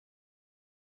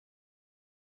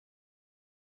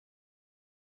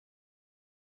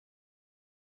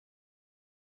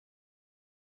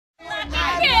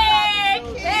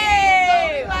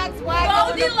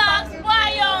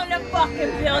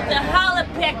fucking building. Holla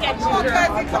back at you,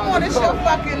 girl. Come on, it's your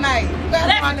fucking night.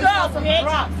 Let's go,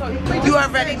 bitch. You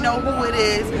already know who it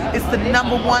is. It's the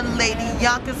 #1 lady,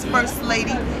 Yonkers First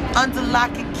Lady,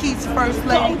 Underlock Key's First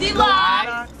Lady.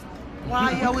 Goldilox.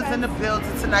 YO is in the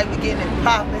building tonight. We're getting it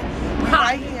popping. We're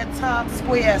right here in Times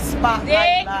Square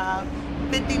Spotlight Live.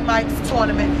 50 mics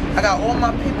tournament. I got all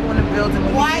my people in the building.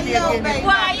 YO, baby.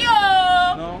 YO.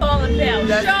 All about.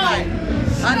 That's right.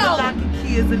 Underlock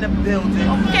Key is in the building.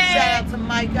 Okay. Shout out to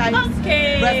Mike Ice.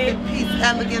 Okay. Rest in peace,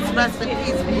 Elegance. Rest in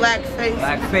peace, Blackface.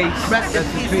 Blackface. Rest in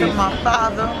peace to my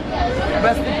father.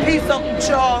 Rest in peace, Uncle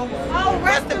Charles. Oh,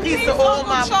 rest in peace to all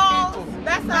my people.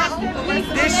 That's our Uncle.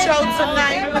 This show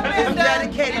tonight is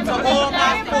dedicated to all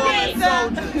my fallen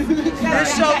soldiers.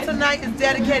 This show tonight is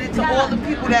dedicated to all the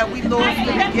people that we lost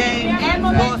in the game,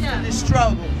 lost in the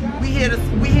struggle. We here to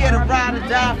ride or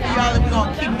die for y'all, and we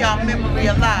gonna keep y'all memory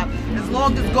alive. As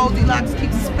long as Goldilox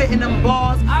keeps spitting them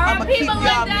bars, I'ma keep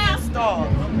y'all being stars.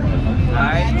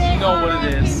 Alright, you know what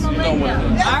it is. You know what it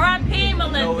is. R.I.P.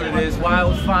 Melinda. You know what it is.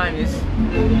 YO's finest.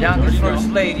 Yonkers First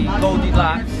Lady,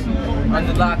 Goldilox,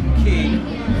 Underlock Key,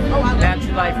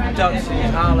 Natural Life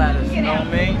Productions. Holla at us, you know what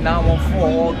I mean? 914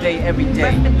 all day, every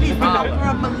day.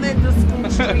 Holla. Melinda School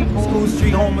Street. School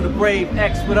Street, home of the brave.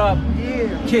 X, what up?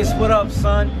 Yeah. Kiss, what up,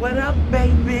 son? What up,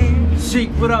 baby? Chic,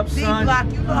 what up, son?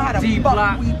 D-Block, you know how the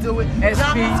fuck we do it.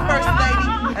 SP. Yonkers First Lady,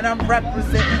 and I'm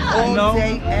representing all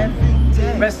day, every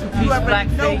day. Rest in peace,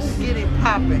 Blackface. Get it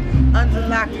popping.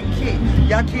 Underlock Key.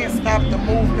 Y'all can't stop the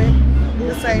movement.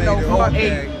 This ain't no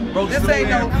fucking. This ain't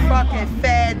no fucking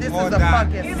fad. This is a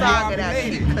fucking saga that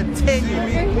keep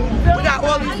continuing. We got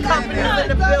all these companies in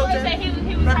the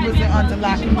building. Represent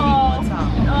Underlock Key one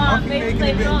time.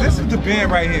 This is the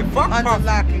band right here. Fuck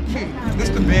Underlock Key. This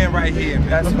is the band right here,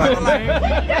 man.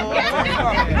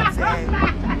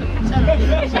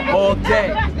 All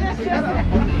day.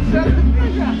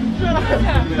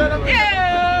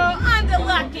 Yeah,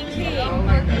 Underlock Key.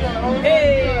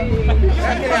 Hey.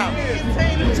 Check it out.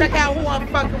 Check out who I'm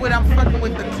fucking with. I'm fucking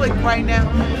with the clique right now.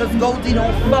 Cause Goldie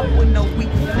don't fuck with no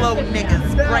weak flow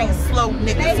niggas. Brain slow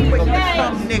niggas. Quick to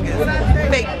come niggas.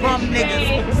 Fake bum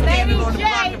niggas. Standing on the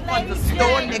block in front of the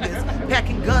store niggas.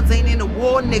 Packing guns ain't in the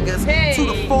war niggas. 2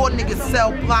 to 4 niggas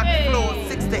sell block floors.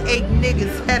 6 to 8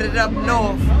 niggas headed up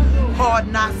north. Hard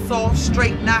not soft,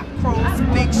 straight not cross.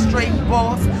 Big straight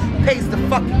boss. Pays the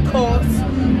fucking cost.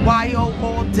 YO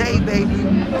all day, baby.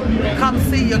 Come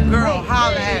see your girl.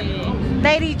 Holla at me.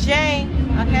 Lady Jane,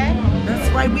 okay? That's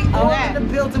right, we all in the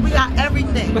building. We got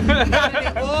everything. We got it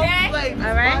in all flavors.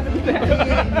 All right.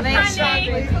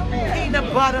 Honey,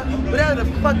 peanut butter, whatever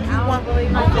the fuck you want.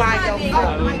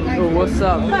 YO. What's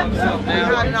up?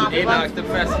 Enoch the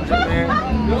Messenjah, man.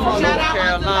 North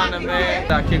Carolina,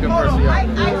 man. I kick a person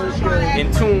out.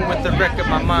 In tune with the record,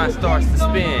 my mind starts to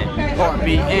spin.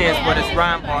 Heartbeat ends, but its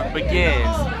rhyme art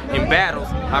begins. In battles,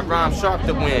 I rhyme sharp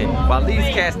to win. While these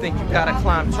cats think you gotta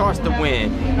climb charts to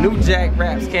win. New jack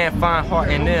raps can't find heart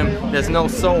in them, there's no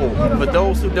soul. For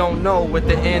those who don't know, at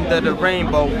the end of the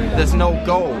rainbow, there's no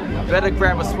gold. Better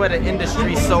grab a sweater,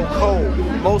 industry so cold.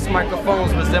 Most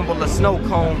microphones resemble a snow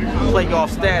cone. Playoff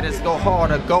status, go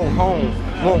hard or go home.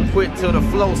 Won't quit till the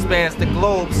flow spans the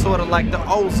globe, sorta like the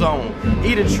ozone.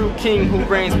 Eat a true king who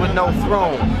reigns with no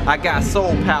throne. I got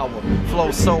soul power,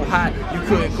 flow so hot, you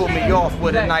couldn't cool me off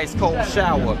with a nice cold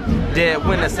shower. Dead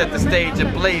winter set the stage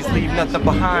ablaze, leave nothing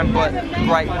behind but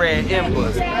bright red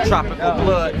embers. Tropical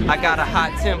blood, I got a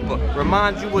hot temper.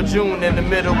 Remind you of June in the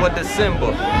middle of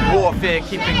December. Warfare,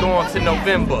 keep it going to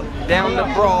November. Down the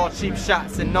broad, cheap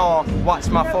shots and all. Watch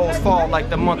my foes fall like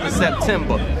the month of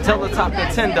September. Tell the top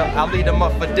contender, I'll lead them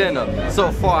up for dinner.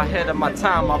 So far ahead of my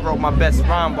time, I wrote my best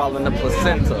rhyme while in the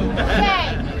placenta.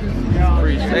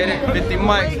 Appreciate it. 50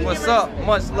 mics, what's up?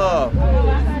 Much love.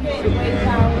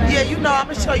 Yeah, you know, I'm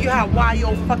gonna show you how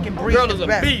YO fucking breathes. Girl is a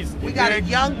beast. We got a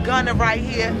young gunner right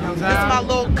here. This is my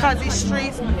little Cuzzy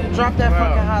Streets. Drop that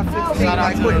fucking hot 16 Shout out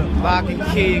right to quick. Lock and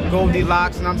Key,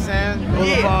 Goldilox, you know what I'm saying?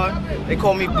 Boulevard. Yeah. They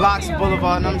call me Bloxx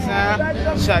Boulevard, you know what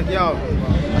I'm saying? Check, yo.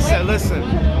 I said, listen.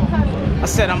 I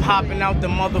said, I'm hopping out the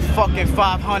motherfucking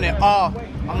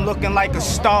 500R. I'm looking like a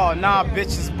star. Nah,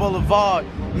 bitches, Boulevard.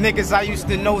 Niggas I used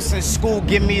to know since school,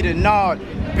 give me the nod.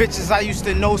 Bitches I used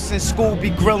to know since school be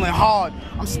grilling hard.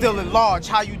 I'm still at large.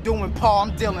 How you doing, Paul?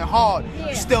 I'm dealing hard.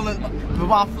 You still in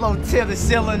my flow till the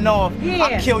ceiling off.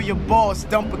 I kill your boss,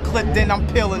 dump a clip, then I'm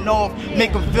peeling off.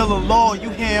 Make him feel a law. You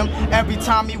hear him every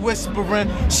time he whispering.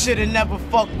 Shoulda never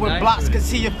fucked with Bloxx, cause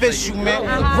he official,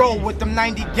 man. Roll with them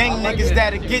 90 gang niggas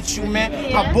that'll get you,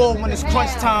 man. I ball when it's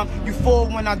crunch time. You fall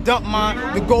when I dump mine.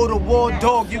 To go to war,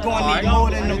 dog, you gonna need more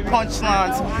than them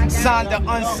punchlines. Signed to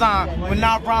unsigned. When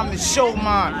I rhyme, the show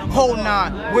mine. Whole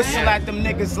nine. Whistle at them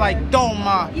niggas like don't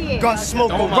mind. Gun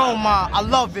smoke aroma. I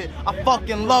love it. I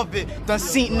fucking love it. Done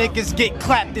seen niggas get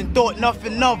clapped and thought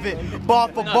nothing of it. Bar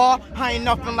for bar, I ain't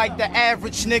nothing like the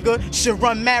average nigga. Should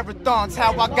run marathons.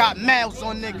 How I got miles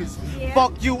on niggas.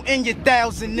 Fuck you and your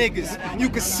 1,000 niggas. You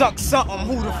can suck something.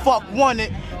 Who the fuck want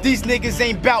it? These niggas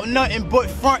ain't bout nothing but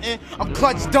frontin'. I'm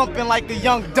clutch dumping like a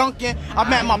young Duncan.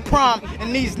 I'm at my prime,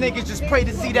 and these niggas just pray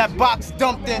to see that box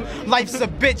dumped in. Life's a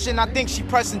bitch, and I think she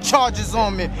pressing charges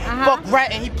on me. Fuck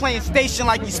ratting, he playing station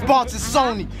like he sponsors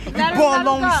Sony. You born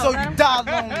lonely, so you die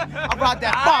lonely. I ride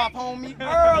that 5, homie.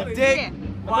 You dig?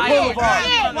 Boulevard.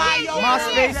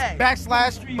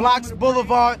 MySpace, /Bloxx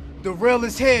Boulevard. The real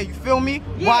is here, you feel me?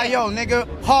 YO, nigga.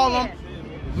 Harlem.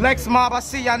 Lex Mob, I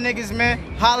see y'all niggas,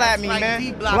 man. Holla at me,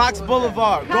 man. Bloxx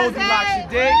Boulevard. Goldilox, you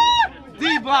dig?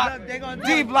 D-Block,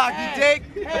 you dig?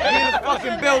 We in the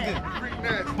fucking building.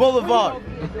 Boulevard.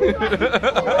 That's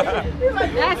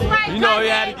right. You know you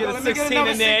had to get a 16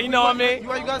 in there, you know what I mean?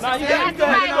 Nah, you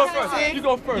go first. You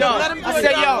go first. Yo, I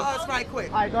said, yo. Right quick.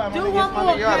 Do one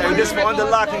more. Hey, this for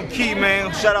Underlock Key,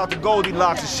 man. Shout out to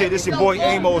Goldilox and shit. This your boy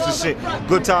Amos and shit.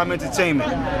 Good time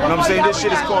entertainment. You know what I'm saying? This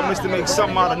shit is called Mr. Make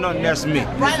Something Out of Nothing. That's me. You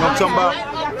know what I'm talking about?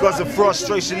 Because of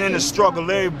frustration and the struggle,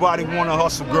 everybody wanna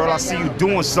hustle, girl. I see you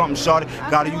doing something, shawty.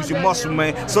 Gotta use your muscle,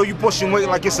 man. So you pushing weight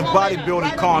like it's a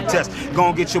bodybuilding contest.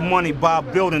 Gonna get your money by a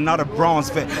building, not a bronze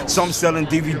vet. Some selling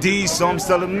DVDs, some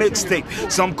selling mixtape.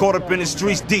 Some caught up in the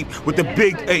streets deep with the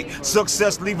big 8.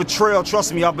 Success leave a trail,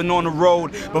 trust me, I've been on the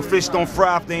road. But fish don't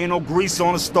fry if there ain't no grease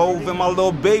on the stove. And my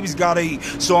little babies gotta eat,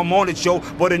 so I'm on it, yo.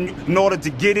 But in order to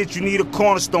get it, you need a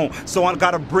cornerstone. So I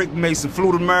got a brick mason,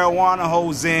 flew the marijuana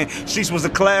hose in. Streets was a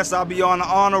class, I'll be on the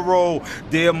honor roll.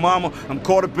 Dear mama, I'm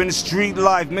caught up in the street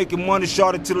life, making money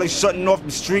short till they shutting off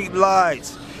the street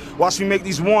lights. Watch me make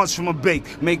these ones from a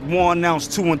bake. Make 1 ounce,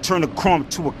 2, and turn the crumb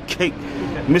to a cake.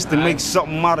 Mr. Make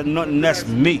Something Out of Nothing, that's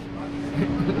me.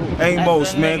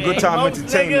 Amos, man, good time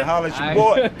entertainment. Holla at your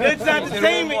boy. Good time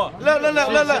entertainment. Look.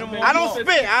 I don't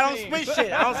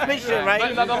spit shit,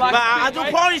 right? But I do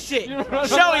party shit.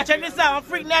 Shorty, check this out. I'm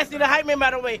Freak Nasty, the hype man,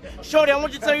 by the way. Shorty, I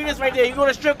want to tell you this right there. You go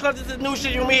to strip clubs, this is new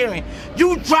shit you'll be hearing.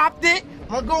 You dropped it,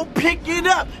 I'm gonna go pick it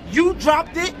up. You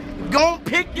dropped it, gon'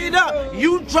 pick it up.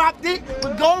 You dropped it,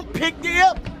 we're gon' pick it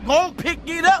up. Gon' pick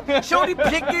it up. Shorty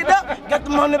pick it up. Got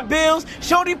them 100 bills.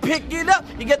 Shorty pick it up.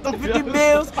 You get them 50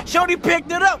 bills. Shorty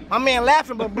picked it up. My man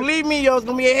laughing, but believe me, yo, it's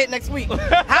gonna be a hit next week.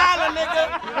 Holla,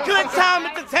 nigga. Good time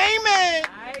entertainment.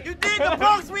 You did the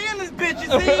Bronx, we in this bitch, you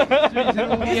see?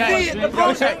 You see it, the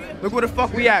Bronx. Look where the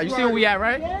fuck we at. You see where we at,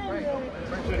 right?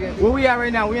 Where we at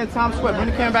right now? We in Times Square. Bring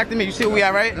the camera back to me. You see where we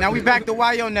at, right? Now we back to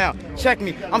YO now. Check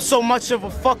me. I'm so much of a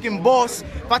fucking boss.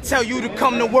 If I tell you to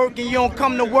come to work and you don't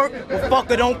come to work, well,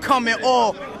 fucker, don't come at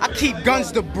all. I keep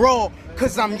guns to brawl.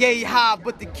 Cause I'm yay high,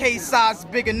 but the K size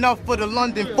big enough for the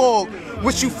London fog.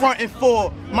 What you frontin'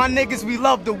 for? My niggas, we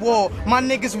love the war. My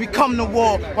niggas, we come to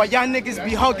war. While y'all niggas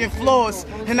be hugging floors.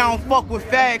 And I don't fuck with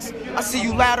fags. I see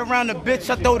you loud around the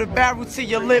bitch. I throw the barrel to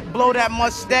your lip, blow that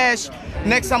mustache.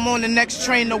 Next, I'm on the next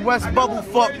train to West Bubble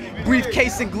fuck.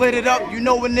 Briefcase and glittered up. You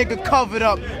know a nigga covered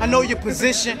up. I know your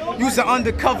position. You's an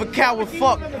undercover coward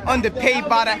fuck. Underpaid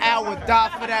by the hour. Die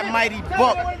for that mighty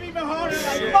buck.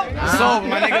 It's over,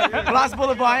 my nigga. Bloxx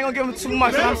Boulevard, I ain't gonna give him too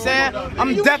much, you know what I'm saying?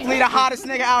 I'm definitely the hottest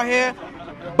nigga out here.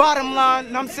 Bottom line,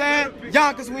 you know what I'm saying?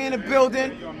 Yonkers, we in the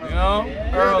building. You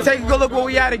know? Take a good look where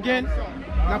we at again.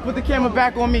 Now put the camera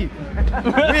back on me.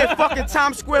 We in fucking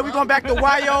Times Square, we going back to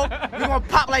YO. We gonna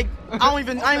pop like, I ain't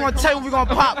gonna tell you what we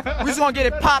gonna pop. We just gonna get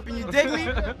it popping, you dig me?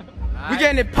 We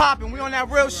getting it popping, we on that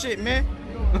real shit, man.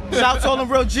 Shout out to all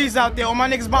them real G's out there, all my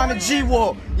niggas behind the G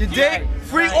wall. You dig?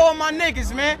 Free all my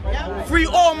niggas, man. Free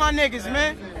all my niggas,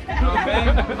 man.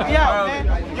 Yeah,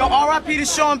 man. Yo, R.I.P. to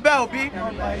Sean Bell, B. You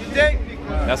dig?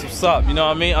 That's what's up, you know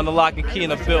what I mean? Underlock Key in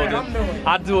the building.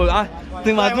 I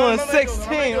think I'm doing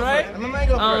 16, right? I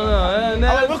don't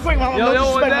know. Real quick, man.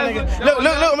 Look,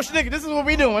 nigga, this is what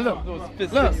we doing. Look,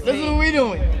 this is what we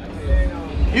doing.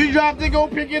 You dropped it, go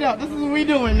pick it up. This is what we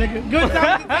doing, nigga. Good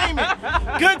time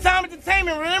entertainment. Good time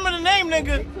entertainment. Remember the name,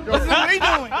 nigga. This is what we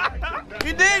doing.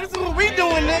 You dig? This is what we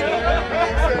doing,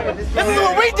 nigga. This is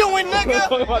what we doing, nigga.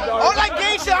 All that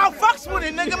gay shit, I fucks with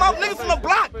it, nigga. My niggas from the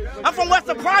block. I'm from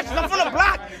Western Projects. I'm from the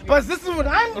block. But this is what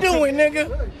I'm doing, nigga.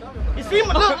 You see,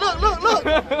 look.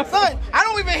 Son, I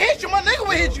don't even hit you. My nigga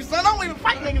will hit you, son. I don't even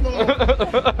fight niggas no more.